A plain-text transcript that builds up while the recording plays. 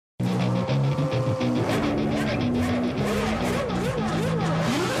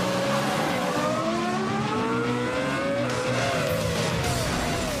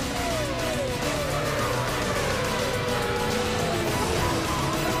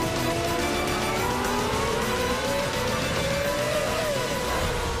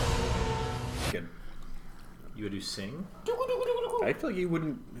You would do sing? I feel like you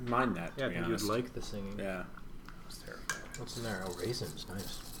wouldn't mind that. Yeah, to be you'd honest. like the singing. Yeah. It's terrible. What's in there? Oh, raisins.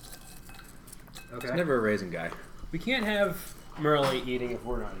 Nice. Okay. It's never a raisin guy. We can't have Merle eating if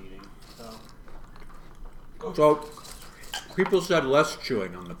we're not eating. So, people said less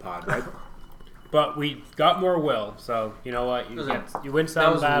chewing on the pod, right? But we got more will, so you know what? You win That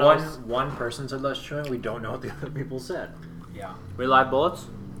some was battles. one person said less chewing. We don't know what the other people said. Yeah. We live bullets?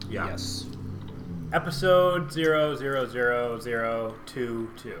 Yeah. Yes. Episode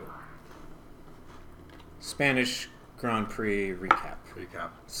 000022. Spanish Grand Prix recap.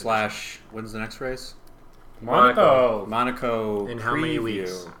 / when's the next race? Monaco. Monaco. In how many preview.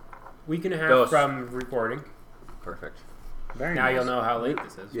 weeks? Week and a half Dos. from recording. Perfect. Very Now nice. you'll know how late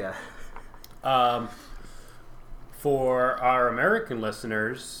this is. Yeah. For our American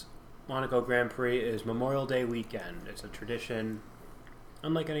listeners, Monaco Grand Prix is Memorial Day weekend. It's a tradition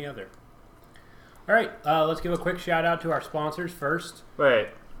unlike any other. All right, let's give a quick shout out to our sponsors first. Wait.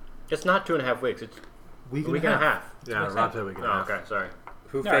 It's not 2.5 weeks. It's Week a week and a half. Yeah, Rob said week and a Oh, half. okay. Sorry.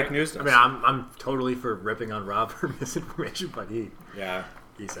 Who All fake right. news? I mean, I'm totally for ripping on Rob for misinformation, but he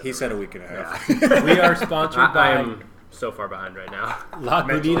said a week and a half. Yeah. We are sponsored I by am so far behind right now.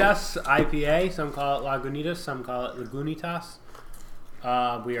 Lagunitas IPA. Some call it Lagunitas, some call it Lagunitas.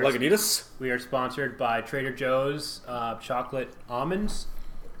 Lagunitas? We are sponsored by Trader Joe's chocolate almonds.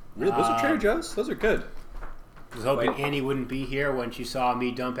 Really? Those are Trader Joe's? Those are good. I was hoping Annie wouldn't be here when she saw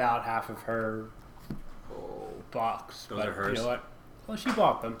me dump out half of her box. Those but are hers. You know what? Well, she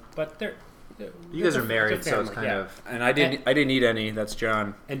bought them, but they're You guys are married, it's a so it's family, kind yeah. of... And I didn't eat any. That's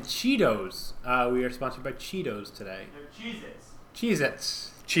John. And Cheetos. We are sponsored by Cheetos today.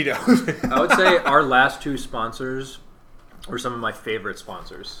 Cheez-Its. Cheetos. I would say our last two sponsors were some of my favorite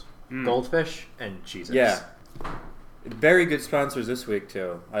sponsors. Goldfish and Cheez-Its. Yeah. Very good sponsors this week,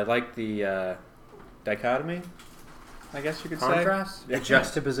 too. I like the dichotomy, I guess you could Contrast? The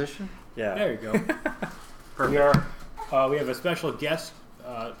juxtaposition. say. There you go. Perfect. We have a special guest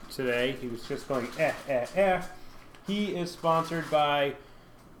today. He was just going, He is sponsored by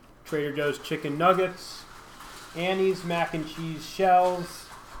Trader Joe's Chicken Nuggets, Annie's Mac and Cheese Shells,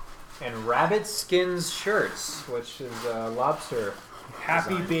 And Rabbit Skins Shirts, which is lobster.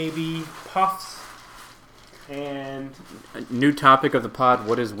 Happy Design. Baby Puffs, and New topic of the pod.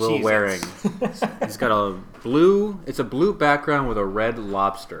 What is Will Cheez-Its. wearing? He's got a blue. It's a blue background with a red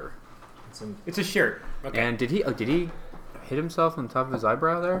lobster. it's a shirt. Okay. And did he hit himself on top of his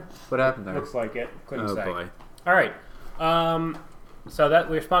eyebrow there? What happened there? Looks like it. Couldn't Oh say. boy. All right. So that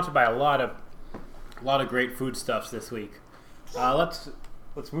we're sponsored by a lot of great foodstuffs this week. Let's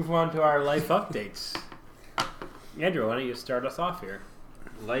move on to our life updates. Andrew, why don't you start us off here?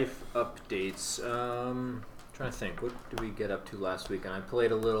 Life updates. Trying to think. What did we get up to last week? And I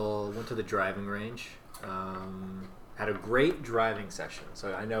played a little. Went to the driving range. Had a great driving session.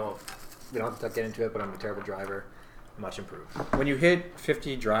 So I know we don't have to get into it, but I'm a terrible driver. Much improved. When you hit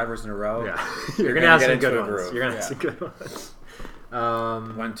 50 drivers in a row, Yeah, you're gonna have get some into good a ones. groove. You're gonna Yeah. have some good ones.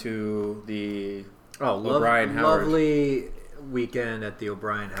 Went to the O'Brien Howard. lovely weekend at the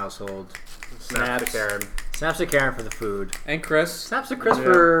O'Brien household. Snaps to Karen. Snaps to Karen for the food. and Chris. Snaps to Chris Yeah.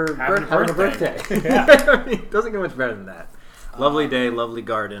 for Having a having a birthday. birthday. I mean, doesn't get much better than that. Lovely day, lovely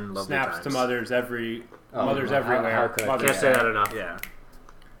garden, lovely Snaps times. to mothers Oh, mothers how everywhere. could I Mothers Can't say that enough. Yeah.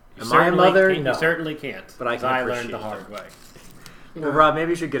 You Am I a certainly mother? can't- No. You certainly can't. But I as can I learned appreciate the hard them. way. Well, Rob,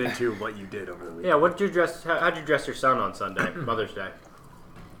 maybe you should get into what you did over the weekend. Yeah, what did you dress? How'd you dress your son on Sunday, Mother's Day?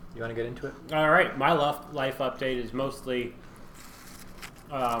 You want to get into it? All right, my life update is mostly.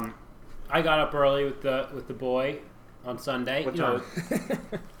 I got up early with the boy on Sunday. What You know, time?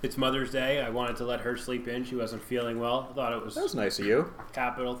 it's Mother's Day. I wanted to let her sleep in. She wasn't feeling well. I thought it was That was nice of you. a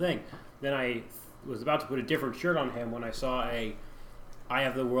capital thing. Then I was about to put a different shirt on him when I saw a "I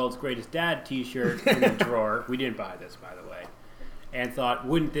have the world's greatest dad" T-shirt in the drawer. We didn't buy this, by the way, and thought,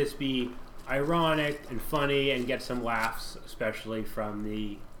 wouldn't this be ironic and funny and get some laughs, especially from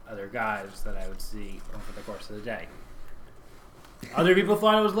the other guys that I would see over the course of the day. Other people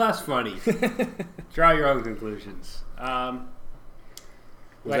thought it was less funny. Draw your own conclusions. Was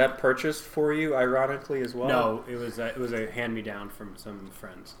that purchased for you, ironically, as well? No, it was a hand-me-down from some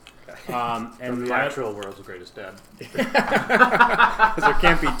friends. From And the my, actual world's greatest dad. Because there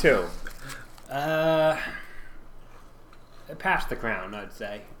can't be two. it passed the crown, I'd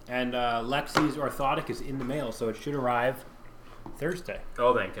say. And Lexi's orthotic is in the mail, so it should arrive Thursday.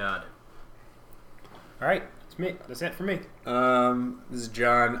 Oh, thank God. All right, that's me. That's it for me. This is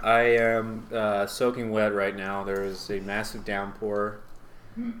John. I am soaking wet right now. There is a massive downpour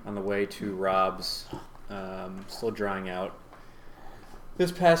on the way to Rob's. Still drying out.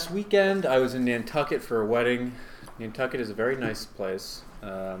 This past weekend, I was in Nantucket for a wedding. Nantucket is a very nice place.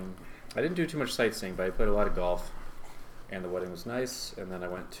 I didn't do too much sightseeing, but I played a lot of golf, and the wedding was nice. And then I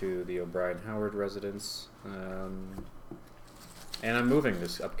went to the O'Brien Howard residence, and I'm moving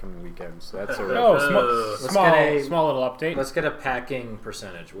this upcoming weekend. So that's a Small little update. Let's get a packing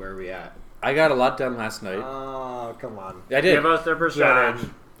percentage. Where are we at? I got a lot done last night. Oh, come on. I did. Give us their percentage.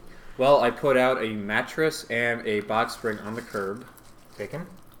 Well, I put out a mattress and a box spring on the curb. Taken?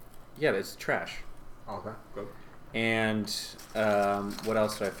 Yeah, it's trash. Okay, good. And what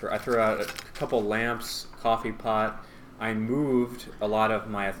else did I throw? I threw out a couple lamps, coffee pot. I moved a lot of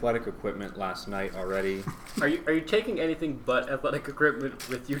my athletic equipment last night already. Are you taking anything but athletic equipment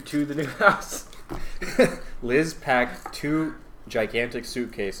with you to the new house? Liz packed 2 gigantic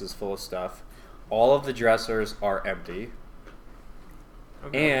suitcases full of stuff. All of the dressers are empty.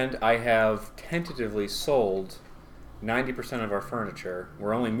 Okay. And I have tentatively sold 90% of our furniture.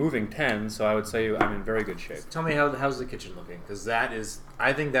 We're only moving 10, so I would say I'm in very good shape. Tell me how's the kitchen looking? Because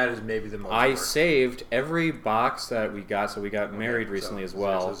I think that is maybe the most. I work. saved every box that we got, so we got married recently as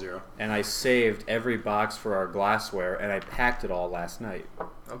well. Zero. And I saved every box for our glassware, and I packed it all last night.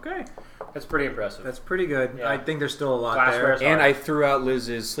 Okay, That's pretty impressive. that's pretty good. Yeah. I think there's still a lot Glassware's there. And I threw out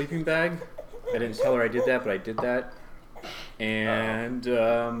Liz's sleeping bag. I didn't tell her I did that, but I did that. And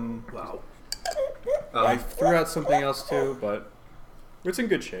Wow. I threw out something else too, but it's in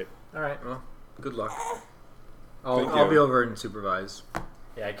good shape. All right. Well, good luck. Thank I'll you. be over and supervise.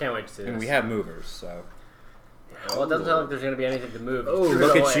 Yeah, I can't wait to see And this. we have movers, so. Well, it doesn't sound like there's going to be anything to move. Oh, Threw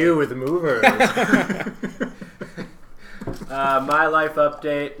look it at away. you with the movers. My life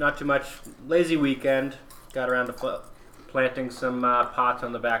update, not too much. Lazy weekend. Got around to planting some pots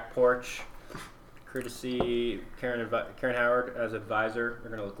on the back porch. Courtesy Karen Howard as advisor. They're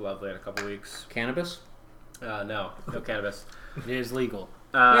going to look lovely in a couple weeks. Cannabis? No cannabis. It is legal.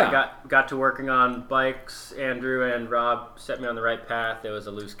 Yeah. Got to working on bikes. Andrew and Rob set me on the right path. There was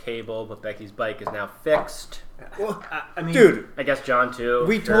a loose cable, but Becky's bike is now fixed. Well, I mean, Dude, I guess John too.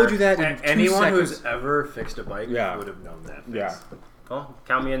 we Sure. told you that in 2 anyone seconds. who's ever fixed a bike Yeah. would have known that. Yeah. Well,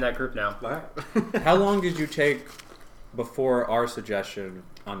 count me in that group now. How long did you take before our suggestion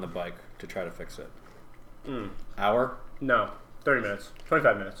on the bike to try to fix it? Hour? No, 30 minutes,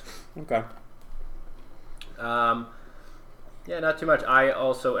 25 minutes. Okay. Yeah, not too much. I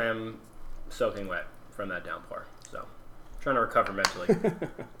also am soaking wet from that downpour, so trying to recover mentally.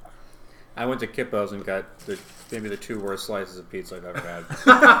 I went to Kippo's and got maybe the 2 worst slices of pizza I've ever had.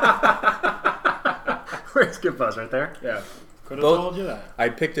 Where's Skip Buzz? Right there? Yeah. Could have Both- told you that. I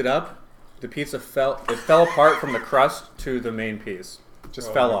picked it up. The pizza fell apart from the crust to the main piece.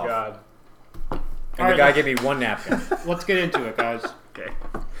 Just fell off. God. And All the right, guy let's- gave me 1 napkin. Let's get into it, guys. Okay.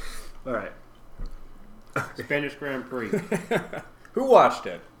 All right. Spanish Grand Prix. Who watched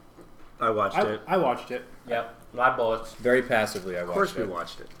it? I watched it. I watched it. Yep. Live bullets. Very passively, I watched Of course, we it.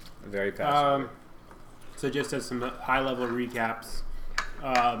 watched it. Very passively. So just as some high-level recaps,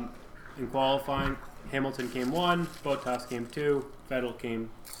 in qualifying, Hamilton came 1, Bottas came 2, Vettel came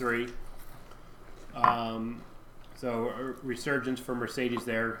 3. So a resurgence for Mercedes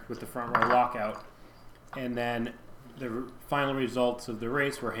there with the front row lockout. And then the final results of the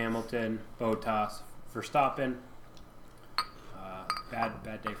race were Hamilton, Bottas, Verstappen.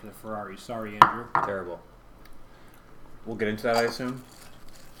 Bad day for the Ferrari. Sorry, Andrew. Terrible. We'll get into that, I assume.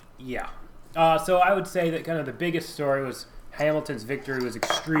 Yeah. So I would say that kind of the biggest story was Hamilton's victory was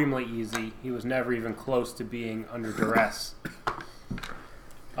extremely easy. He was never even close to being under duress.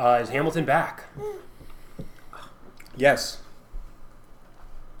 Is Hamilton back? Yes.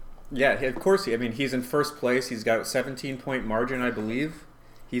 Yeah, of course. I mean, he's in first place. He's got a 17-point margin, I believe.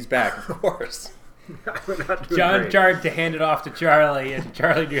 He's back, of course. John tried to hand it off to Charlie, and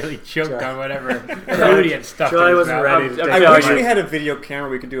Charlie nearly choked on whatever food he had stuffed Charlie in his wasn't mouth. ready to I'm I telling wish you. we had a video camera.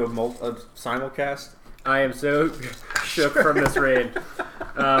 We could do a simulcast. I am so shook from this rain.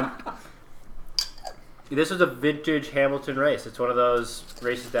 This was a vintage Hamilton race. It's one of those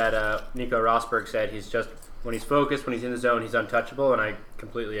races that Nico Rosberg said he's just, when he's focused, when he's in the zone, he's untouchable, and I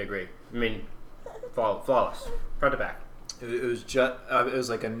completely agree. I mean, flawless, front to back. It was just. It was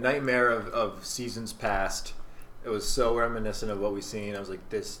like a nightmare of seasons past. It was so reminiscent of what we've seen. I was like,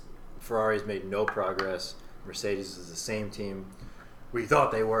 this Ferrari's made no progress. Mercedes is the same team we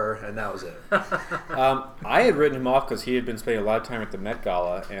thought they were, and that was it. I had written him off because he had been spending a lot of time at the Met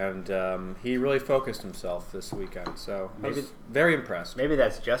Gala, and he really focused himself this weekend. So I was Maybe- very impressed. Maybe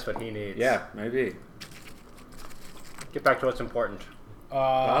that's just what he needs. Yeah, maybe. Get back to what's important.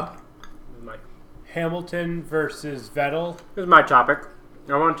 Bob? My- Hamilton versus Vettel. This is my topic.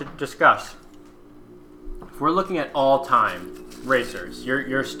 I want to discuss. If we're looking at all time, racers.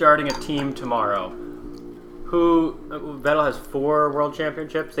 You're starting a team tomorrow. Who Vettel has 4 world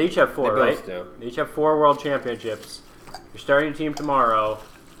championships. They each have 4, They right? both do. They each have 4 world championships. You're starting a team tomorrow.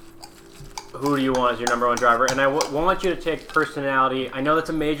 Who do you want as your number 1 driver? And I want you to take personality. I know that's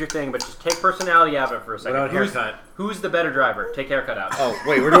a major thing, but just take personality out of it for a second. Without haircut. Who's the better driver? Take haircut out. Oh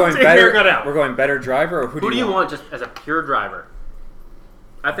wait, we're going Take better. haircut out. We're going better driver, or who do you want just as a pure driver?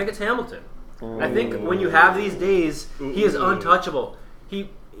 I think it's Hamilton. I think when you have these days, he is untouchable. He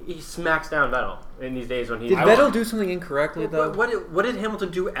smacks down Vettel in these days when he. Did Vettel do something incorrectly though? What did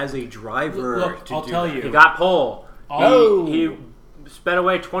Hamilton do as a driver? Look, to I'll do tell that? you. He got pole. Oh. He sped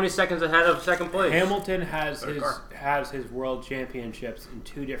away 20 seconds ahead of second place. Hamilton has his world championships in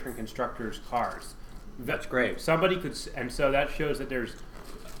 2 different constructors' cars. That's great. Somebody could, and so that shows that there's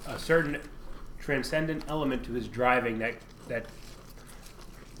a certain transcendent element to his driving that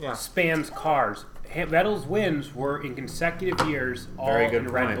spans cars. Vettel's wins were in consecutive years, all Very good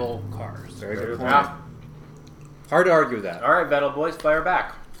in Red point. Bull cars. Very good point. Yeah. Hard to argue with that. All right, Vettel boys, fire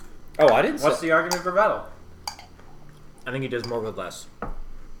back. Oh, I didn't. What's say, the argument for Vettel? I think he does more with less.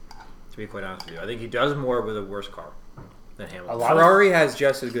 To be quite honest with you, I think he does more with a worse car than Hamilton. A lot Ferrari has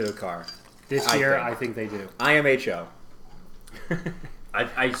just as good a car. This I year, think. I think they do. IMHO.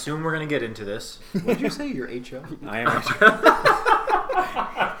 I assume we're gonna get into this. What did you say? Your HO? IMHO.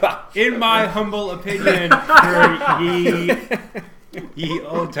 In my humble opinion, for ye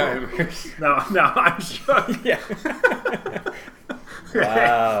old timers. No, I'm sure. Yeah.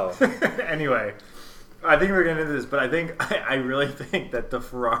 Wow. Anyway, I think we're getting into this, but I really think that the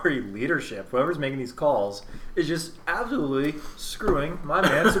Ferrari leadership, whoever's making these calls, is just absolutely screwing my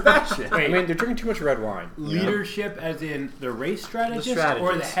man Sebastian. I mean, they're drinking too much red wine. you know? Leadership, as in the race strategist, strategist.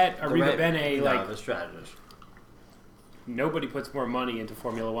 or the head Arriva Bene, No, like the strategist. nobody puts more money into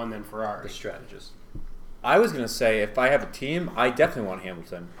Formula One than Ferrari. The strategist. I was going to say, if I have a team, I definitely want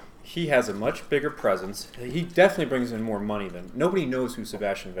Hamilton. He has a much bigger presence. He definitely brings in more money than... Nobody knows who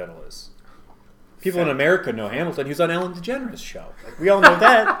Sebastian Vettel is. People in America know Hamilton. He was on Ellen DeGeneres' show. Like, we all know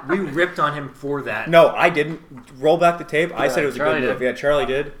that. We ripped on him for that. No, I didn't. Roll back the tape. I said it was Charlie a good move. did. Yeah, Charlie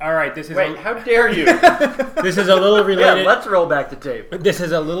did. All right, this is Wait, how dare you? this is a little Yeah, related. let's roll back the tape. This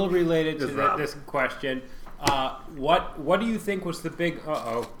is a little related to Good Rob. this question. What do you think was the big?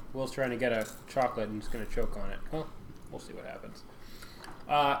 Will's trying to get a chocolate and he's going to choke on it. Well, we'll see what happens.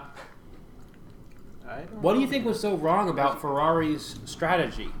 What do you think was so wrong about Ferrari's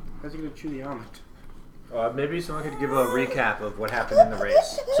strategy? How's he going to chew the almond? Maybe someone could give a recap of what happened in the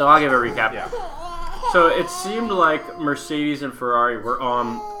race. So I'll give a recap. Yeah. So it seemed like Mercedes and Ferrari were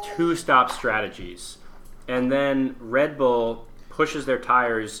on 2-stop strategies. And then Red Bull pushes their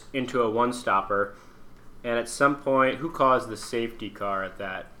tires into a 1-stopper. And at some point, who caused the safety car at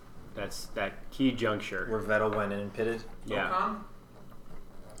that key juncture? Where Vettel went in and pitted. Yeah.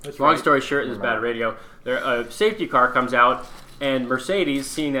 Long story short, this is bad radio. A safety car comes out, and Mercedes,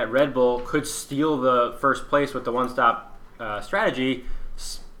 seeing that Red Bull could steal the first place with the 1-stop strategy,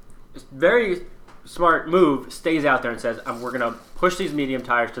 very smart move, stays out there and says, we're going to push these medium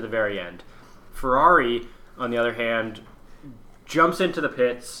tires to the very end. Ferrari, on the other hand, jumps into the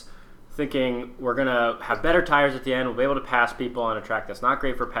pits, thinking we're going to have better tires at the end, we'll be able to pass people on a track that's not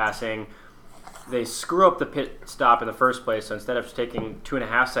great for passing. They screw up the pit stop in the first place, so instead of taking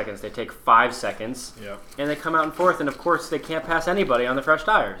 2.5 seconds, they take 5 seconds. Yeah. And they come out in 4th, and of course they can't pass anybody on the fresh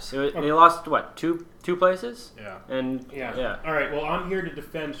tires. They lost, what, two places? Yeah. And Yeah. All right. Well, I'm here to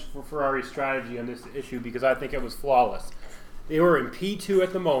defend Ferrari's strategy on this issue because I think it was flawless. They were in P2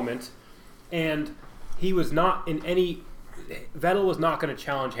 at the moment, and he was not in any. Vettel was not going to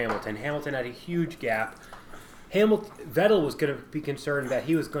challenge Hamilton. Hamilton had a huge gap. Vettel was going to be concerned that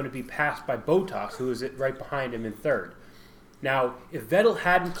he was going to be passed by Bottas, who was right behind him in 3rd. Now, if Vettel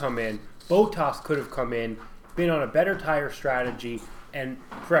hadn't come in, Bottas could have come in, been on a better tire strategy, and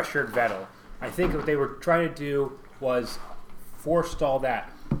pressured Vettel. I think what they were trying to do was forestall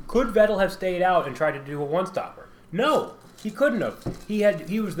that. Could Vettel have stayed out and tried to do a 1-stopper? No, he couldn't have.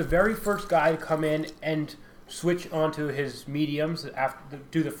 He was the very first guy to come in and switch onto his mediums after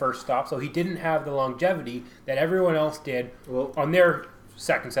do the first stop, so he didn't have the longevity that everyone else did on their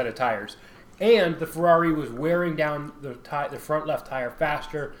second set of tires. And the Ferrari was wearing down the front left tire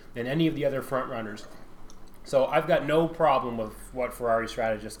faster than any of the other front runners. So I've got no problem with what Ferrari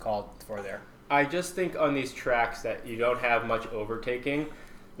strategist called for there. I just think on these tracks that you don't have much overtaking,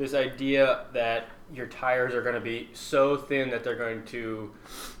 this idea that your tires are going to be so thin that they're going to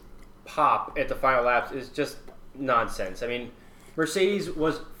pop at the final laps is just nonsense. I mean, Mercedes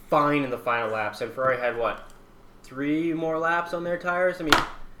was fine in the final laps, and Ferrari had, 3 more laps on their tires? I mean,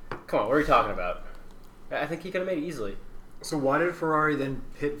 come on, what are we talking about? I think he could have made it easily. So why did Ferrari then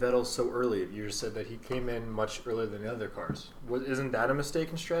pit Vettel so early? You just said that he came in much earlier than the other cars. Isn't that a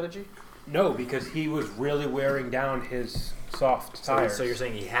mistaken strategy? No, because he was really wearing down his soft tires. So you're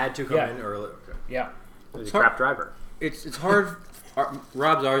saying he had to come in early? Okay. Yeah. He's a crap driver. It's hard.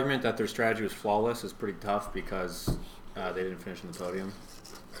 Rob's argument that their strategy was flawless is pretty tough because they didn't finish on the podium.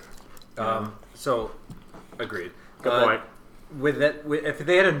 So, agreed. Good point. If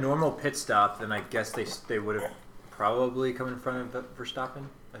they had a normal pit stop, then I guess they would have probably come in front of Verstappen.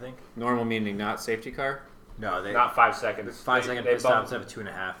 I think. Normal meaning not safety car. No, they Not 5 seconds. 5 second They pit stop bumped- instead of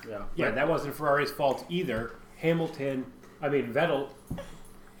 2.5. Yeah. Yeah, that wasn't Ferrari's fault either. Vettel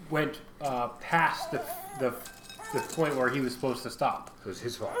went past the point where he was supposed to stop. It was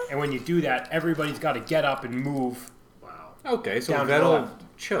his fault. And when you do that, everybody's got to get up and move. Wow. Okay, so Down to the Vettel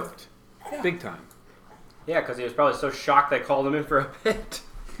left. choked, big time. Yeah, because he was probably so shocked they called him in for a pit.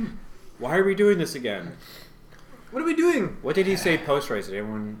 Why are we doing this again? What are we doing? What did he say post race? Did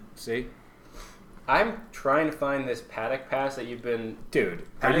anyone see? I'm trying to find this paddock pass that you've been... Dude,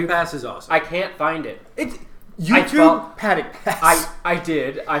 Paddock pass is awesome. I can't find it. It's I felt- paddock pass. I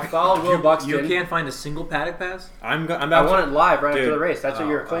did. I followed Will Buxton. You can't find a single paddock pass? I'm I about want it live right Dude. after the race. That's what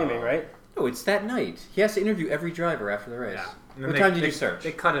you're Oh, claiming, right? No, it's that night. He has to interview every driver after the race. And What then time did you search?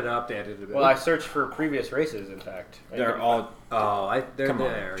 They cut it up. They edited it a bit. Well, I searched for previous races, in fact. They're all. they're Come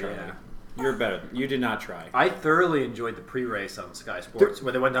there. on, Charlie. Yeah. You're better. You did not try. I thoroughly enjoyed the pre-race on Sky Sports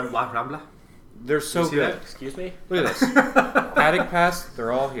where they went down La Rambla. They're so You see good. that? Excuse me? Look at this. Paddock pass.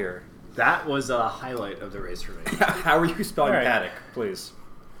 They're all here. That was a highlight of the race for me. How are you spelling All right. paddock, please?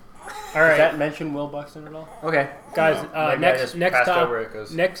 All Does right, that mention Will Buxton at all? Okay. guys. Maybe I just passed over it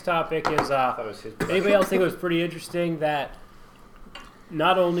 'cause Next topic is. I thought it was his. Anybody else think it was pretty interesting that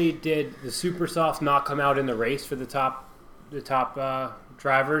not only did the super soft not come out in the race for the top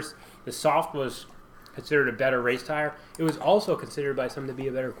drivers, the soft was considered a better race tire. It was also considered by some to be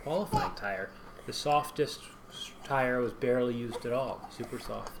a better qualifying tire. The softest tire was barely used at all. Super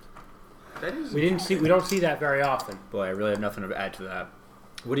soft. That is. We don't see that very often. Boy, I really have nothing to add to that.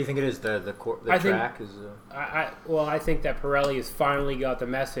 What do you think it is? The I think- track is. I think that Pirelli has finally got the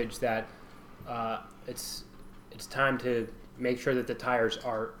message that it's time to make sure that the tires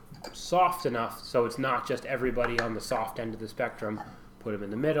are soft enough so it's not just everybody on the soft end of the spectrum. Put them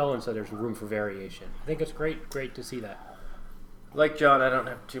in the middle, and so there's room for variation. I think it's great to see that. Like John, I don't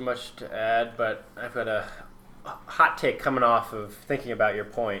have too much to add, but I've got a hot take coming off of thinking about your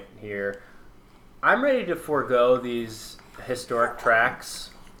point here. I'm ready to forego these historic tracks,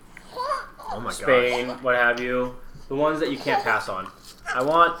 Oh my Spain, what have you, the ones that you can't pass on. I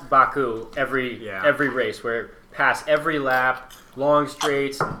want Baku every race where pass every lap, long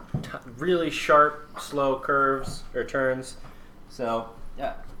straights, really sharp, slow curves or turns. So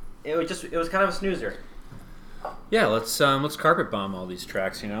yeah, it was kind of a snoozer. Yeah, let's carpet bomb all these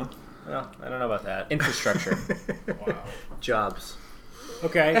tracks. You know, Well, I don't know about that. infrastructure. Jobs.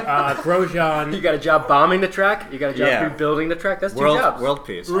 Okay, Grosjean. You got a job bombing the track. You got a job Yeah. rebuilding the track. That's two jobs. world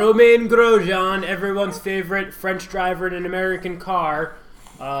peace. Romain Grosjean, everyone's favorite French driver in an American car,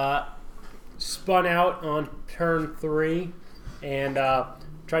 spun out on turn 3 and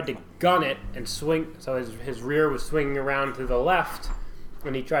tried to gun it and swing. So his rear was swinging around to the left,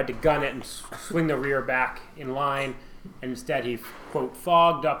 and he tried to gun it and swing the rear back in line. And instead, he quote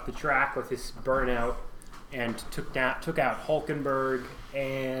fogged up the track with his burnout and took out Hulkenberg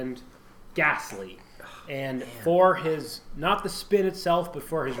and Gasly. And for his, not the spin itself, but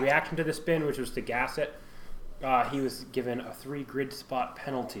for his reaction to the spin, which was to gas it, he was given a 3 grid spot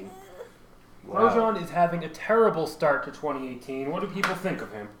penalty. Grosjean is having a terrible start to 2018. What do people think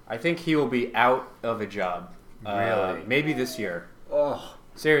of him? I think he will be out of a job. Really? Maybe this year. Oh,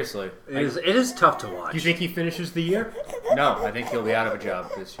 Seriously. it is tough to watch. Do you think he finishes the year? No, I think he'll be out of a job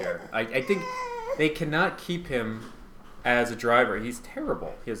this year. I think they cannot keep him as a driver. He's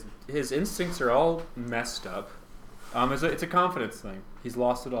terrible. His instincts are all messed up. It's a confidence thing. He's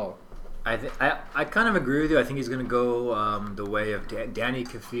lost it all. I kind of agree with you. I think he's going to go the way of Danny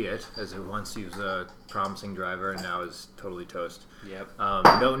Kvyat, as once he was a promising driver and now is totally toast. Yep.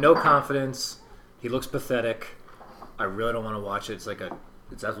 No confidence. He looks pathetic. I really don't want to watch it.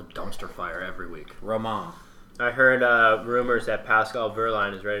 It's absolute dumpster fire every week. Romain. I heard rumors that Pascal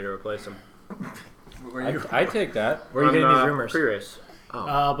Wehrlein is ready to replace him. I take that. Where are you getting On, these rumors? Pre-race.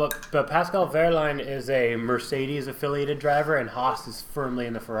 But Pascal Wehrlein is a Mercedes affiliated driver, and Haas is firmly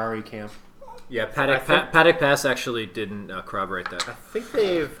in the Ferrari camp. Yeah, Paddock Pass actually didn't corroborate that. I think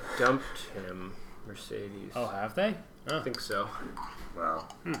they've dumped him, Mercedes. Oh, have they? I think so. Wow.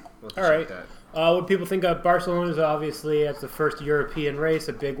 We'll have to All right. check that. What people think of Barcelona is obviously it's the first European race,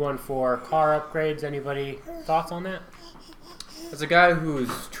 a big one for car upgrades. Anybody thoughts on that? As a guy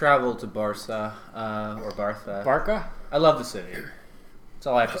who's traveled to Barca, or Bartha, Barca? I love the city. That's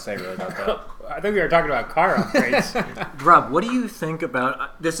all I have to say really about that. I think we were talking about car upgrades. Rob, what do you think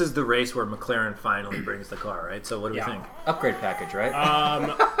about this? Is the race where McLaren finally brings the car, right? So what do we Yeah. think? Upgrade package, right?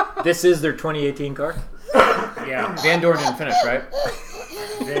 This is their 2018 car. Yeah, Van Dorn didn't finish, right?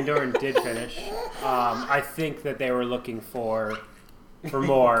 Van Dorn did finish. I think that they were looking for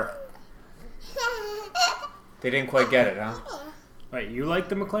more. They didn't quite get it, huh? Wait, you like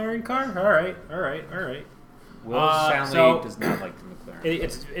the McLaren car? All right. Will Stanley so- does not like the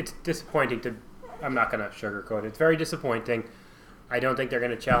McLaren. It's disappointing to. I'm not going to sugarcoat it. It's very disappointing. I don't think they're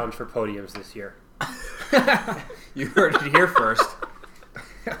going to challenge for podiums this year. You heard it here first.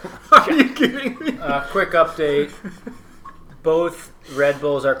 Are you kidding me? Quick update. Both Red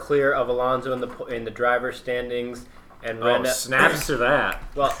Bulls are clear of Alonso in the driver's standings, and Oh, Renault. snaps to that.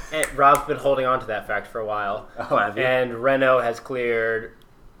 Well, Rob's been holding on to that fact for a while, Oh, have you? and Renault has cleared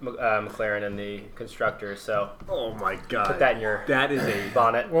McLaren in the constructors. So Oh my God. put that in your That is a.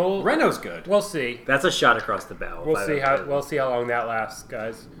 bonnet. Well, Renault's good. we'll see. That's a shot across the bow. We'll see how long that lasts,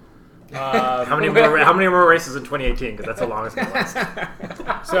 guys. How many more races in 2018? Because that's the longest it's gonna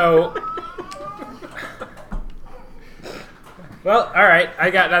last. So, well, all right. I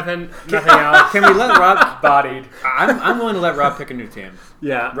got nothing else. Can we let Rob? Bodied. I'm willing to let Rob pick a new team.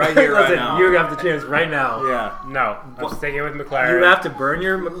 Yeah, Right here, right Listen, now. You have the chance right now. Yeah. No, I'm sticking with McLaren. You have to burn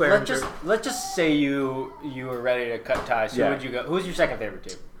your McLaren. Let's just say you were ready to cut ties. Yeah. Who would you go? Who's your second favorite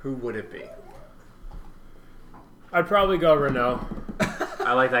team? Who would it be? I'd probably go Renault.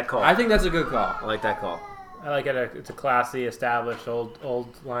 I like that call. I think that's a good call. I like that call. I like it. It's a classy, established,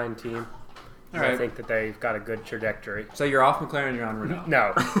 old line team. All I right. think that they've got a good trajectory. So you're off McLaren, you're on Renault.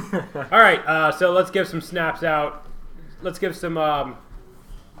 No. All right. So let's give some snaps out. Let's give some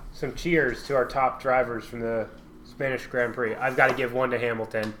cheers to our top drivers from the Spanish Grand Prix. I've got to give one to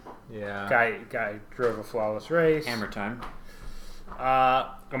Hamilton. Yeah. Guy drove a flawless race. Hammer time.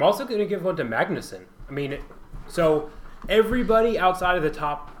 I'm also going to give one to Magnussen. I mean, so everybody outside of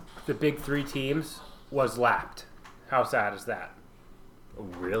the big three teams was lapped. How sad is that? Oh,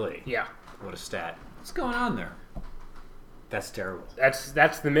 really? Yeah. What a stat. What's going on there? That's terrible. That's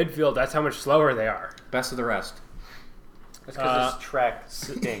the midfield. That's how much slower they are. Best of the rest. That's because this track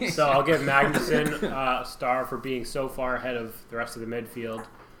stinks. So I'll give Magnussen a star for being so far ahead of the rest of the midfield.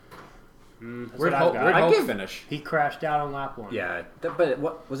 That's Where'd what I've Hulk, got. where'd I Hulk give- finish? He crashed out on lap 1. Yeah, but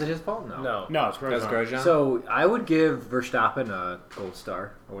what was it his fault? No. No, it's That's Grosjean. Grosjean. So I would give Verstappen a gold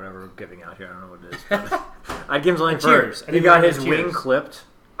star or whatever we're giving out here. I don't know what it is. But I'd give him something Cheers. I for think he got we're his giving wing cheers. clipped.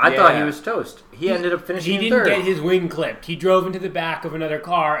 I thought he Yeah. was toast. He ended up finishing He in didn't third. get his wing clipped. He drove into the back of another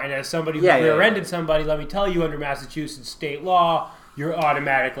car, and as somebody who Yeah, yeah, rear-ended yeah. somebody, let me tell you, under Massachusetts state law, you're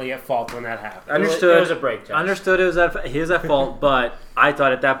automatically at fault when that happens. Understood. It was a brake test. Understood it was at fault, but I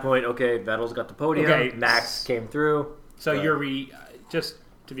thought at that point, okay, Vettel's got the podium. Okay. Max came through. So But- you're just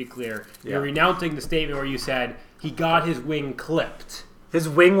to be clear, Yeah. you're renouncing the statement where you said he got his wing clipped. His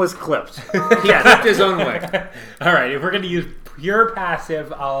wing was clipped. He clipped his own wing. All right, if we're going to use pure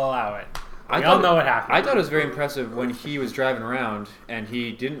passive, I'll allow it. We all thought- know what happened. I thought it was very impressive when he was driving around and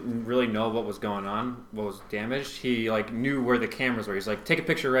he didn't really know what was going on, what was damaged. He knew where the cameras were. He's like, take a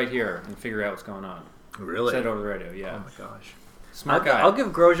picture right here and figure out what's going on. Really? Said it over the radio. Yeah. Oh my gosh. Smart guy. I'll give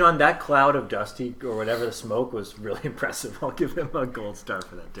Grosjean that cloud of dusty or whatever the smoke was really impressive. I'll give him a gold star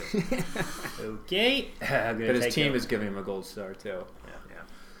for that too. Okay. I'm gonna but his take team it. is giving him a gold star too. Yeah.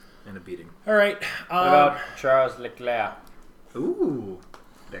 And a beating. All right. What about Charles Leclerc? Ooh.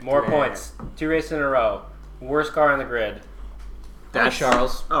 More Leclerc. points. 2 races in a row. Worst car on the grid. That's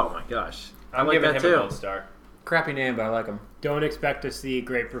Charles. Oh my gosh. I'm like giving that him too. a gold star. Crappy name, but I like him. Don't expect to see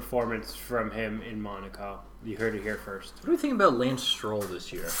great performance from him in Monaco. You heard it here first. What do you think about Lance Stroll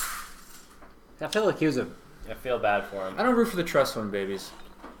this year? I feel like he was a. I feel bad for him. I don't root for the trust fund babies.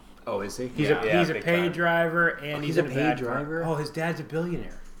 Oh, is he? He's Yeah, a big paid time. driver, and He's he's a in paid bad car. driver? Oh, his dad's a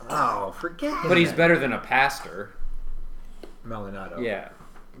billionaire. Oh, forget But he's better than a pastor. Maldonado. Yeah.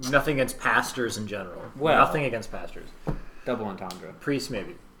 Nothing against pastors in general. Well- Nothing against pastors. Double entendre. Priests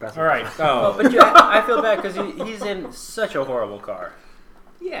maybe. All right. Oh. But I feel bad because he's in such a horrible car.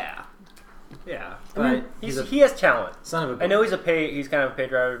 Yeah. Yeah. But I mean, he's a he has talent. son of a. I know he's kind of a paid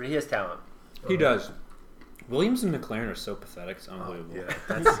driver, but he has talent. He does. Williams and McLaren are so pathetic. It's unbelievable. Yeah.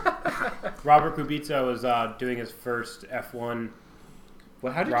 That's, Robert Kubica was doing his first F1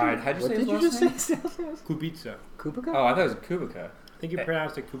 What? How'd you Ride. say what his did you last just name? say? Kubica. Kubica? Oh, I thought it was Kubica. I think you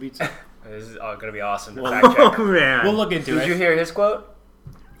pronounced it Kubica. This is going to be awesome to fact check. Oh man. We'll look into Did it. you hear his quote?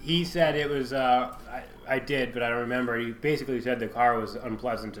 He said it was. I did, but I don't remember. He basically said the car was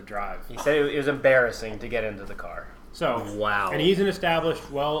unpleasant to drive. He said it was embarrassing to get into the car. So Wow. and he's an established,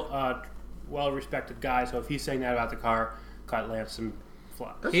 well-respected guy. So if he's saying that about the car, cut Lance some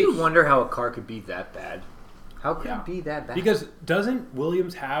flop. Don't you wonder how a car could be that bad? How could Yeah. it be that bad? Because doesn't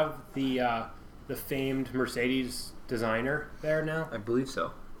Williams have the famed Mercedes designer there now? I believe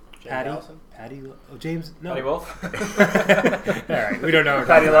so. Patty. Allison? Patty. Oh, James. No. Patty Wolf? All right. We don't know.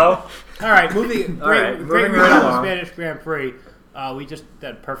 Patty Lowe? All right. Moving. All right, Great moving review right of the along. Spanish Grand Prix. We just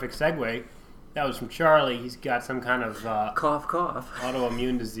that perfect segue. That was from Charlie. He's got some kind of Cough, cough.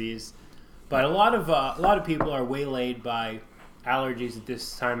 autoimmune disease. But a lot of people are waylaid by allergies at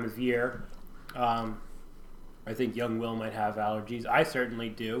this time of year. I think young Will might have allergies. I certainly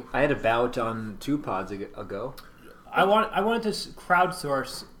do. I had a bout on 2 pods ago. I wanted to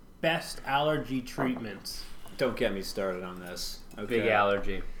crowdsource best allergy treatments. Don't get me started on this. Okay. Big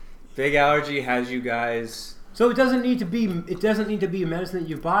allergy. Big allergy has you guys. So it doesn't need to be a medicine that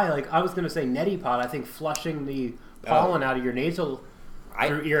you buy. Like I was going to say neti pot. I think flushing the pollen out of your nasal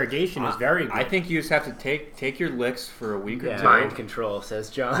through irrigation is very good. I think you just have to take your licks for a week or two. Mind control,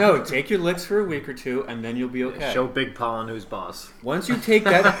 says John. No, take your licks for a week or two, and then you'll be okay. Show Big Pollen who's boss. Once you take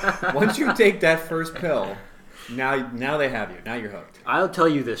that first pill, now they have you. Now you're hooked. I'll tell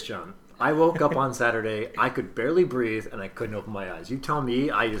you this, John. I woke up on Saturday. I could barely breathe, and I couldn't open my eyes. You tell me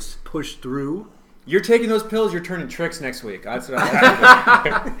I just pushed through. You're taking those pills. You're turning tricks next week. That's what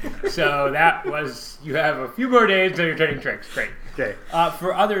I'm So that was you have a few more days until you're turning tricks. Great. Okay.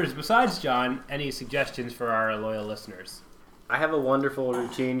 For others besides John, any suggestions for our loyal listeners? I have a wonderful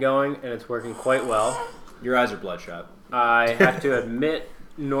routine going, and it's working quite well. Your eyes are bloodshot. I have to admit,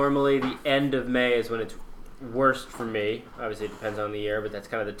 normally the end of May is when it's worst for me. Obviously, it depends on the year, but that's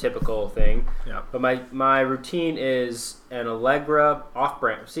kind of the typical thing. Yeah. But my routine is an Allegra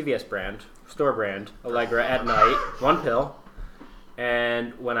off-brand, CVS brand, store brand, Allegra at night, 1 pill,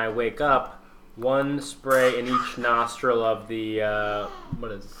 and when I wake up, 1 spray in each nostril of the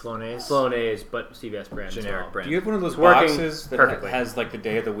what is it? Flonase, but CVS brand. Generic as well. brand. Do you have one of those It's working boxes that perfectly. has like the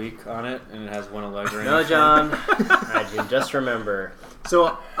day of the week on it, and it has one Allegra in No, it? John. I can just remember.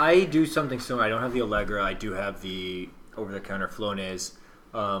 So I do something similar. I don't have the Allegra. I do have the over-the-counter Flonase.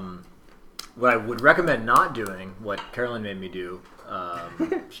 What I would recommend not doing, what Carolyn made me do,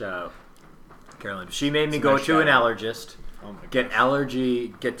 shout out Carolyn. She made me It's a go nice to an shout. allergist, Oh my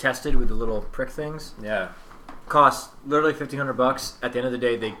get tested with the little prick things. Yeah. Cost literally $1,500. At the end of the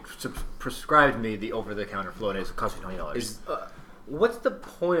day, they prescribed me the over-the-counter Flonase. It cost me $20. What's the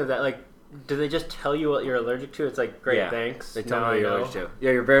point of that? Like, do they just tell you what you're allergic to? It's like, great, Yeah. thanks. They tell Now me what I you're know. allergic to.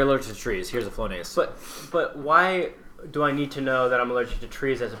 Yeah, you're very allergic to trees. Here's a Flonase. But why do I need to know that I'm allergic to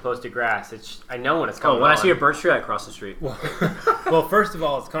trees as opposed to grass? I know when it's coming. when I on. see a birch tree, I cross the street. Well, first of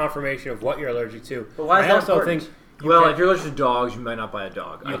all, it's confirmation of what you're allergic to. But why is I that also important? think Well, if you're allergic to dogs, you might not buy a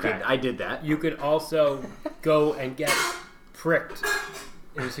dog. Okay. I did that. you could also go and get pricked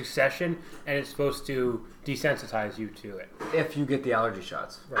in succession, and it's supposed to desensitize you to it. If you get the allergy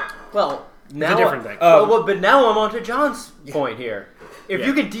shots. Well, now different thing. But now I'm on to John's point here. If Yeah.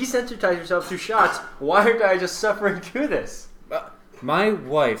 you can desensitize yourself through shots, why aren't I just suffering through this? My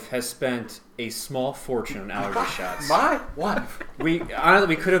wife has spent a small fortune on allergy shots. My wife. We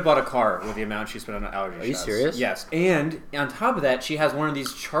could have bought a car with the amount she spent on allergy shots. Are you serious? Yes. And on top of that, she has one of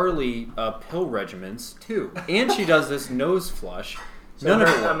these Charlie pill regimens too. And she does this nose flush. None of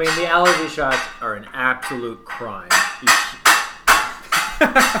it works. I mean, the allergy shots are an absolute crime.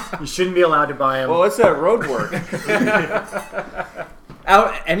 You shouldn't be allowed to buy them. Well, what's that road work?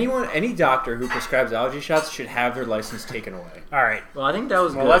 Any doctor who prescribes allergy shots should have their license taken away. All right. Well, I think that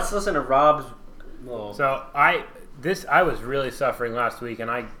was Well, good. let's listen to Rob's little... So I was really suffering last week,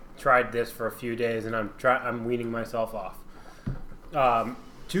 and I tried this for a few days, and I'm weaning myself off.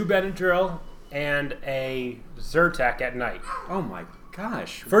 2 Benadryl and a Zyrtec at night. Oh my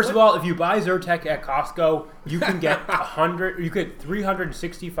gosh. First of all, if you buy Zyrtec at Costco, you can get 100. You get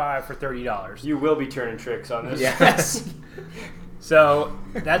 365 for $30. You will be turning tricks on this. Yes. So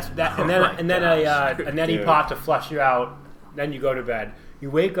that's that, and then Oh my a neti Dude. pot to flush you out. Then you go to bed. You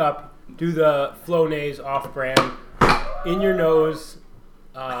wake up, do the Flonase off-brand in your nose.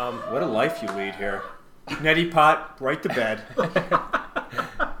 What a life you lead here. Neti pot, right to bed.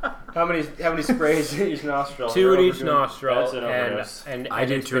 How many sprays in each nostril? 2 You're in each overdoing- nostril, That's an overdose. and I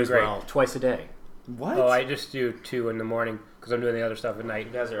do it's too been as great. well, twice a day. What? Oh, I just do 2 in the morning because I'm doing the other stuff at night.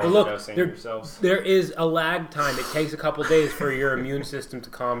 You guys are But look, overdosing there- yourselves. There is a lag time. It takes a couple days for your immune system to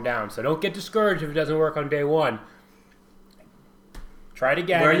calm down. So don't get discouraged if it doesn't work on day 1. Tried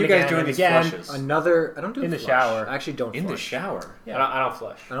again. Where are and you guys again doing and these again. flushes? Another. I don't do In the flush. shower. I actually don't In the flush. shower. Yeah. I don't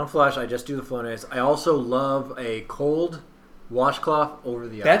flush. I don't flush. I just do the Flonase. I also love a cold washcloth over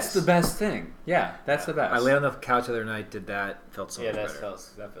the That's ice. the best thing. Yeah, that's the best. I lay on the couch the other night, did that, felt so Yeah, much that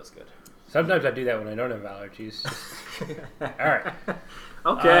better. feels good. Sometimes I do that when I don't have allergies. All right.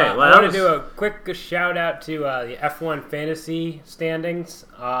 Okay, I well, want to do a quick shout out to the F1 fantasy standings.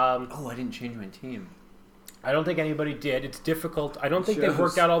 Oh, I didn't change my team. I don't think anybody did. It's difficult. I don't think they've Shows.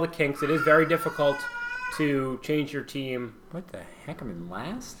 worked out all the kinks. It is very difficult to change your team. What the heck? I'm in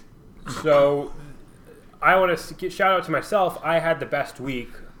last? So I want to shout out to myself. I had the best week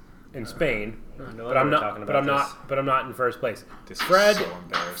in Spain, but I'm not in first place. This Fred, is so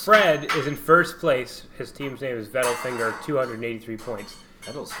embarrassing. Fred is in first place. His team's name is Vettelfinger, 283 points.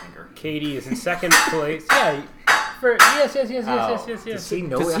 Devil's finger. Katie is in second place. Yeah. Yes. Does he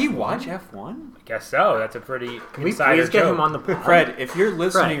know Does he F1? watch F1? I guess so. That's a pretty Can we insider please get joke. him on the pod? Fred, if you're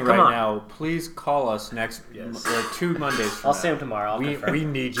listening come right on. now, please call us next Yes. 2 Mondays from I'll now. see him tomorrow. I'll confirm. We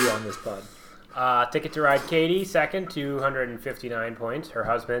need you on this pod. Ticket to Ride Katie, second, 259 points. Her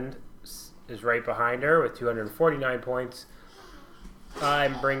husband is right behind her with 249 points.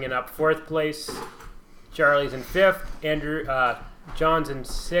 I'm bringing up fourth place. Charlie's in fifth. Andrew, John's in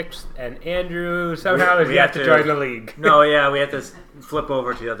sixth, and Andrew somehow has we yet have to to- join the league. No, yeah, we have to flip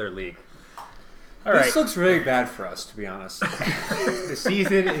over to the other league. All This right, looks really bad for us, to be honest. the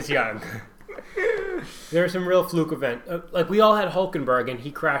season is young. There's some real fluke event. Like we all had Hulkenberg, and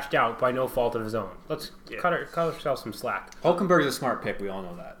he crashed out by no fault of his own. Let's cut ourselves some slack. Hulkenberg's a smart pick. We all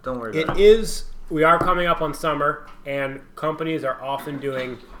know that. Don't worry It about it. is. We are coming up on summer, and companies are often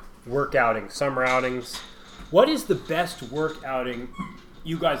doing work outings, summer outings. What is the best work outing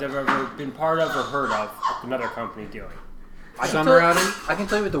you guys have ever been part of or heard of another company doing? Summer outing? I can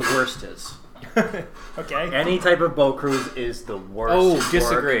tell you what the worst is. Okay. Any type of boat cruise is the worst. Oh,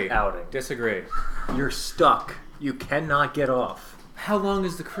 disagree. work outing. Disagree. You're stuck. You cannot get off. How long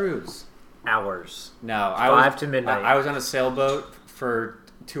is the cruise? Hours. No, 5 to midnight. I was on a sailboat for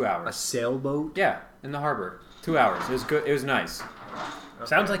 2 A hours. sailboat? Yeah, in the harbor. 2 hours. It was good. It was nice.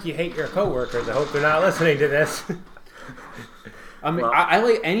 Sounds like you hate your coworkers. I hope they're not listening to this. I mean, Well- I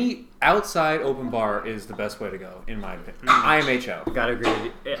like any outside open bar is the best way to go, in my opinion. IMHO. Gotta agree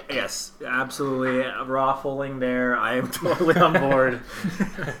with you. Yes, absolutely. Raffling there. I am totally on board.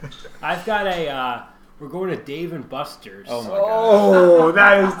 I've got a. We're going to Dave and Buster's. Oh my god. Oh,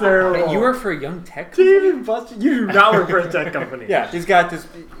 that is terrible. Hey, you work for a young tech Dave and Buster. You do not work for a tech company. Yeah, he's got this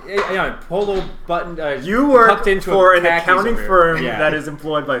polo button. You work tucked into for an khakis accounting over here. firm Yeah. that is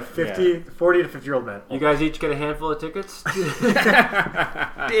employed by 40 to 50-year-old men. You guys each get a handful of tickets?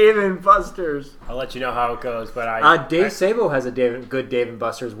 Dave and Buster's. I'll let you know how it goes, but I. Dave Sabo has a good Dave and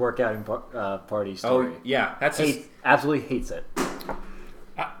Buster's workout party story. Oh yeah, that's his, Absolutely hates it.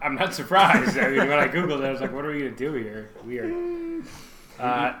 I'm not surprised. I mean, when I googled it, I was like, "What are we gonna do here? Weird."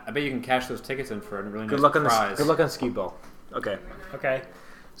 I bet you can cash those tickets in for a really Good nice luck on prize. Good luck on skee ball. Okay. Okay,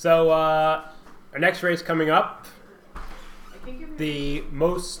 so our next race coming up, the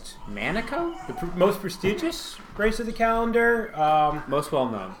most Monaco? most prestigious race of the calendar, Most well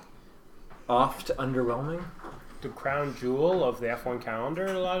known. Oft underwhelming. the crown jewel of the F1 calendar.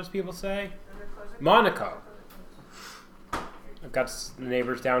 A lot of people say Monaco. I've got the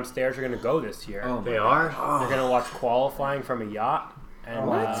neighbors downstairs are going to go this year. Oh, They are. They're going to watch qualifying from a yacht. And,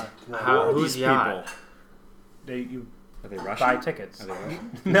 What? Who are Who's these yacht? people? You Are they Russian? buy tickets. Are they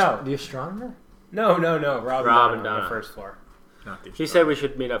Russian? No, The astronomer? no. Rob Rob and and Donna on Donna. the first floor. Not the She said we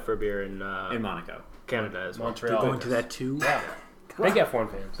should meet up for a beer in In Monaco. Canada as well. Montreal. Going to that too? Yeah. Big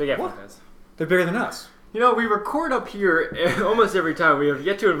F1 fans. Big F1 fans. They're bigger than us. You know, we record up here almost every time. We have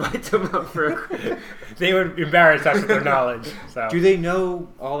yet to invite them up for a They would embarrass us with their knowledge. So. Do they know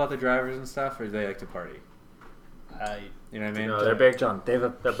all about the drivers and stuff, or do they like to party? Uh, You know what I mean? No, they're big. John, they have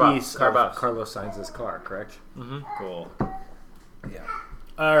a They're buffs. piece Car of buffs. Carlos Sainz's car, correct? Cool.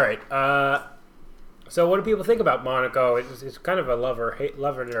 all right. So, what do people think about Monaco? It's kind of a love it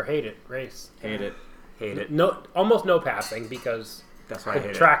or hate it race. Hate it. Hate it. No, almost no passing because That's why I the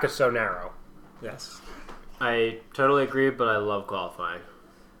hate track is so narrow. it. Yes. I totally agree, but I love qualifying.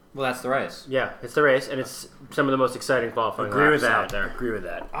 Well, that's the race. Yeah, it's the race, and it's some of the most exciting qualifying Agree with laps that. out there. Agree with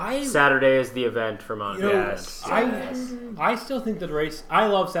that. Saturday is the event for Monaco. Yes. I still think that the race. I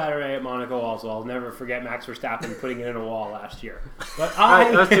love Saturday at Monaco. Also, I'll never forget Max Verstappen putting it in a wall last year. But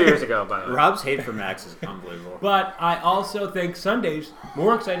That was 2 years ago, by the way. Rob's hate for Max is unbelievable. But I also think Sunday's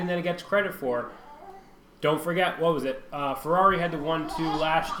more exciting than it gets credit for. Don't forget, what was it? Ferrari had the 1-2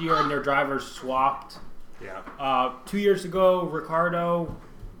 last year, and their drivers swapped. Yeah. 2 years ago, Ricardo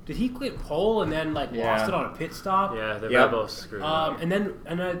Did he quit pole and then like Yeah. lost it on a pit stop? Yeah, they're Yep. both screwed.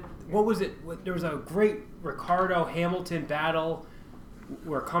 What was it? There was a great Ricardo Hamilton battle.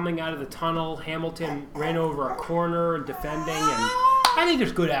 We're coming out of the tunnel. Hamilton ran over a corner and defending, and I think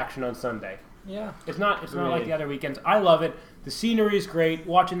there's good action on Sunday. Yeah. It's not like the other weekends. I love it. The scenery is great.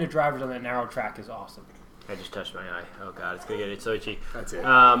 Watching the drivers on that narrow track is awesome. I just touched my eye. Oh god, it's gonna get it so itchy. That's it.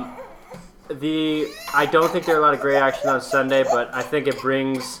 I don't think there are a lot of great action on Sunday, but I think it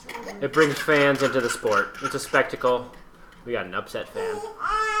brings fans into the sport. It's a spectacle. We got an upset fan.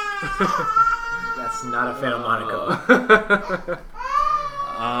 That's not a fan of Monaco.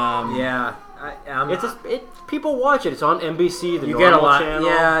 Yeah. People watch it. It's on NBC. The You get a normal lot. channel.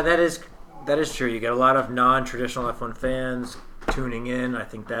 Yeah, that is true. You get a lot of non-traditional F1 fans tuning in. I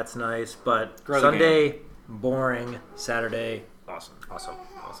think that's nice. But Grow the Sunday, boring. Saturday, awesome. Awesome.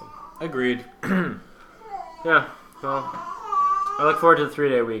 Agreed. Yeah. Well, I look forward to the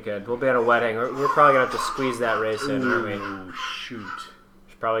 3-day weekend. We'll be at a wedding. We're probably gonna have to squeeze that race in, aren't we? Oh, shoot.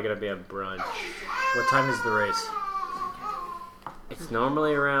 It's probably gonna be a brunch. What time is the race? It's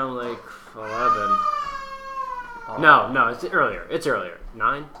normally around like 11. No, it's earlier.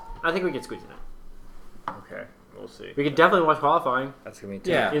 9. I think we can squeeze it in. Okay, we'll see. We could definitely watch qualifying That's gonna be tough.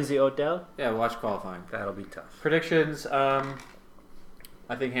 Yeah. in the hotel. Yeah, watch qualifying. That'll be tough. Predictions. I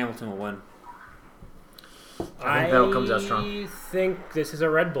think Hamilton will win. I think that'll comes out strong. I think this is a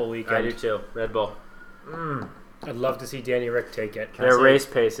Red Bull weekend. I do too. Red Bull. I'd love to see Danny Rick take it. Their race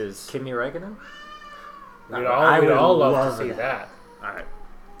paces. Kimi Räikkönen? We'd I all, would all love love to see that. that. All right.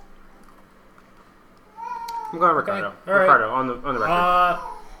 I'm going Ricardo. All right. Ricardo on the record.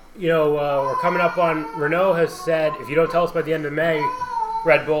 We're coming up on. Renault has said if you don't tell us by the end of May,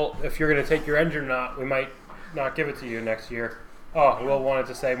 Red Bull, if you're going to take your engine or not, we might not give it to you next year. Oh, Will wanted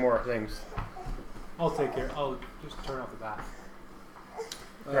to say more things. I'll take care. I'll just turn off the bath.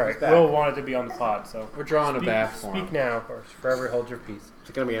 All right. Will wanted to be on the pod, so We're drawing a bath for speak him. now, or forever hold your peace. Is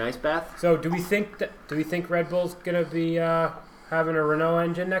it going to be an ice bath? So, do we think Red Bull's going to be having a Renault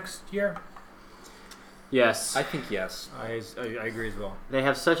engine next year? Yes. I think yes. I agree as well. They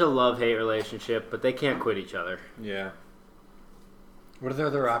have such a love-hate relationship, but they can't quit each other. Yeah. What are the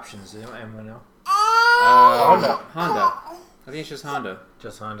other options? Anyone know? Honda. I think it's just Honda.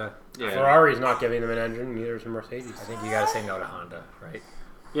 Just Honda. Yeah. Ferrari's not giving them an engine. Neither is Mercedes. I think you gotta say no to Honda, right?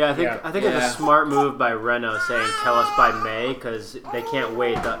 Yeah, I think Yeah. it's a smart move by Renault saying tell us by May because they can't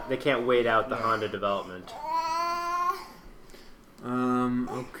wait. They can't wait out the Honda development.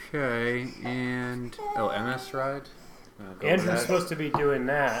 Okay. And MS ride. Andrew's supposed to be doing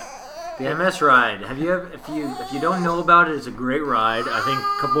that. The MS ride. Have you ever, if you don't know about it, it's a great ride. I think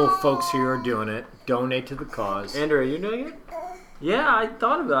a couple of folks here are doing it. Donate to the cause. Andrew, are you doing it? Yeah, I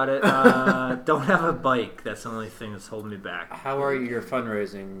thought about it. Don't have a bike. That's the only thing that's holding me back. How are your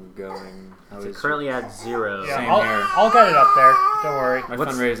fundraising going? How It's is currently at 0. Yeah, Same I'll, here. I'll get it up there. Don't worry. my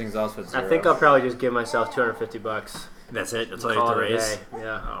What's- fundraising's also at 0. I think I'll probably just give myself $250. That's it. That's all you Call have to it a raise. day.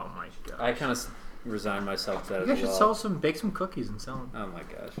 Yeah. Oh my god. I kind of resigned myself to that You guys as should well. bake some cookies and sell them. Oh my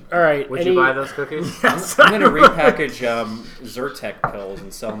gosh. All right. Would you buy those cookies? I'm going to repackage Zyrtec pills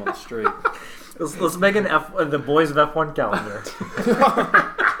and sell them on the street. Let's make an the Boys of F1 calendar.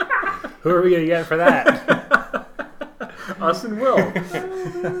 Who are we going to get for that? Us and Will.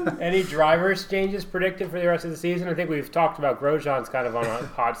 Any drivers changes predicted for the rest of the season? I think we've talked about Grosjean's kind of on a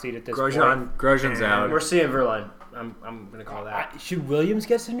hot seat at this point. Grosjean's out. We're seeing Verline. I'm going to call that. Should Williams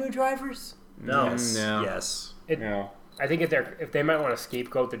get some new drivers? No. Yes. No. Yes. No. I think if they might want to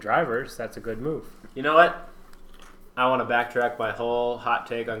scapegoat the drivers, that's a good move. You know what? I want to backtrack my whole hot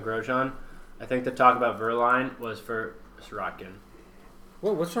take on Grosjean. I think the talk about Verline was for Sirotkin.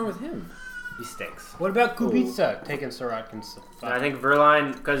 Whoa, what's wrong with him? He stinks. What about Kubica taking Sirotkin's And I think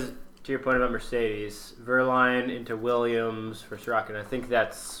Verline, because to your point about Mercedes, Verline into Williams for Sirotkin. I think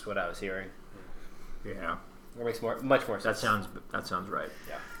that's what I was hearing. Yeah. It makes much more That sense. sounds right.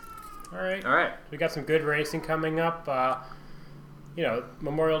 All right. All right. We got some good racing coming up.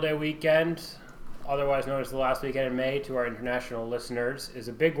 Memorial Day weekend, otherwise known as the last weekend in May to our international listeners, is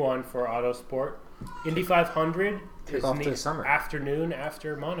a big one for Autosport. Indy 500 is off in to the the summer. afternoon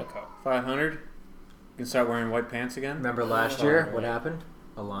after Monaco. 500? You can start wearing white pants again? Remember last year? What happened?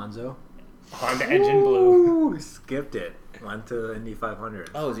 Alonso. Honda engine blue. Ooh, skipped it. Went to the Indy 500.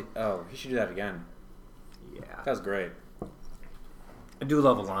 He should do that again. Yeah. That was great. I do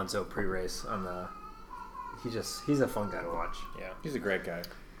love Alonso pre-race on the. He's a fun guy to watch. Yeah. He's a great guy.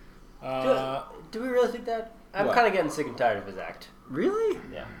 Do we really think that? I'm What? kind of getting sick and tired of his act. Really?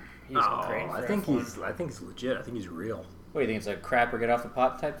 Yeah. He's great. I for think F1. I think he's legit. I think he's real. What do you think? It's like crap or get off the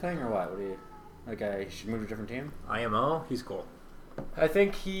pot type thing, or what? What do you like? He should move to a different team. IMO, he's cool. I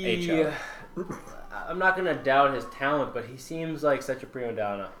think he. HL. I'm not going to doubt his talent, but he seems like such a prima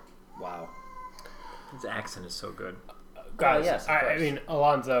donna. Wow. His accent is so good. Guys, yes, of I course. mean,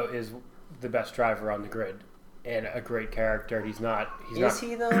 Alonso is the best driver on the grid and a great character. He's not. Is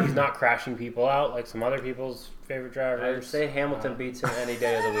he though? He's not crashing people out like some other people's favorite drivers. I would say Hamilton beats him any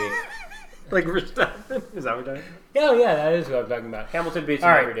day of the week. Like Verstappen? Is that what you're talking Yeah, yeah, that is what I'm talking about. Hamilton beats All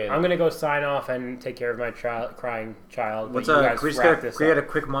him right, every day. I'm gonna go sign off and take care of my crying child. What's but you guys can we just wrap get, this can we get a up.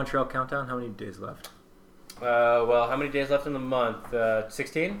 quick Montreal countdown? How many days left? Well, how many days left in the month?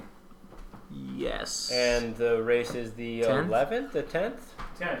 16? Yes. And the race is the 10th? 11th, the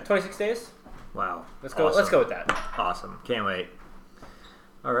 10th? 26 days? Wow. Let's go. Awesome. Let's go with that. Awesome. Can't wait.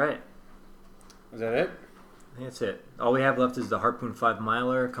 All right. Is that it? I think that's it. All we have left is the Harpoon 5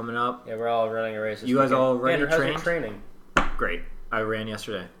 miler coming up. Yeah, we're all running a race. This You guys weekend. already Andrew, how's your trained? training? Great. I ran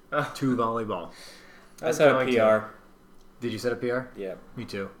yesterday. Oh. 2 volleyball. I set a going PR. Did you set a PR? Yeah. Me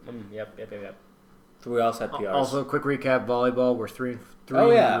too. Yep. So we all set PRs. Also, quick recap: volleyball. We're 3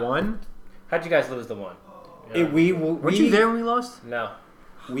 Oh, yeah. and 1. How'd you guys lose the one? Weren't you there when we lost? No.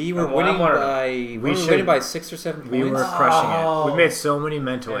 We were I'm winning one of by We we were should- winning by 6 or 7 points. We were crushing Oh. it. We made so many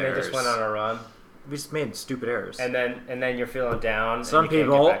mental And they errors. just went on a run. We just made stupid errors. And then you're feeling down. Some and you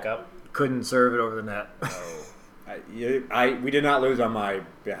people- can't get back up. Couldn't serve it over the net. we did not lose on my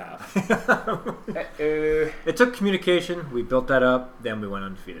behalf. It took communication. We built that up. Then we went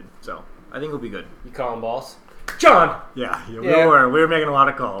undefeated. So I think we'll be good. You calling balls? John! Yeah, we Yeah. were. We were making a lot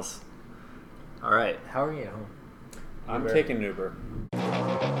of calls. All right. How are you at home? I'm Uber. taking an Uber.